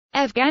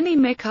Evgeny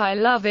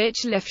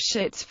Mikhailovich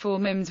Lifshitz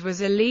ForMemRS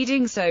was a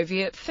leading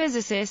Soviet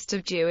physicist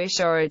of Jewish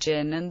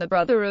origin and the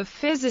brother of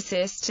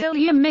physicist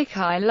Ilya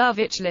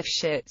Mikhailovich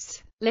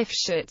Lifshitz.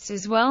 Lifshitz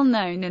is well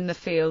known in the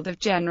field of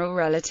general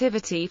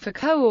relativity for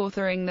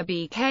co-authoring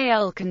the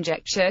BKL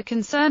conjecture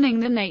concerning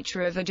the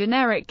nature of a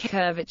generic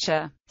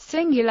curvature,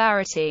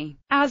 singularity.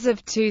 As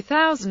of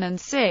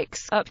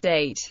 2006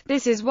 update,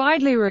 this is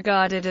widely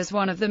regarded as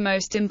one of the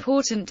most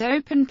important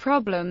open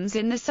problems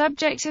in the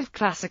subject of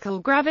classical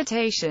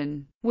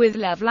gravitation. With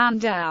Lev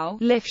Landau,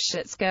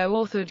 Lifshitz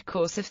co-authored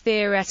Course of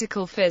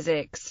Theoretical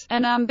Physics,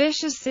 an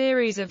ambitious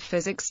series of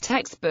physics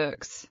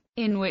textbooks,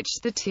 in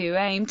which the two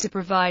aim to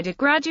provide a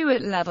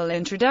graduate-level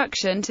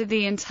introduction to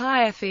the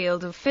entire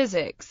field of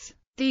physics.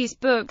 These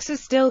books are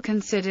still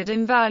considered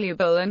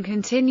invaluable and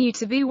continue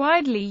to be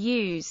widely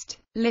used.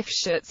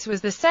 Lifshitz was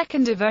the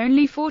second of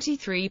only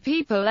 43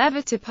 people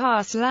ever to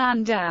pass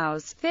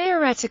Landau's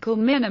theoretical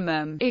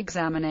minimum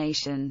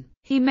examination.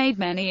 He made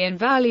many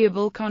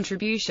invaluable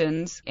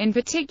contributions, in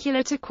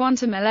particular to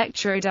quantum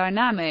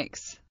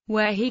electrodynamics,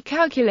 where he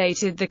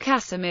calculated the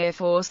Casimir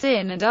force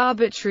in an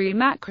arbitrary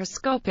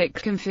macroscopic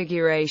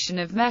configuration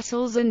of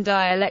metals and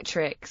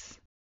dielectrics.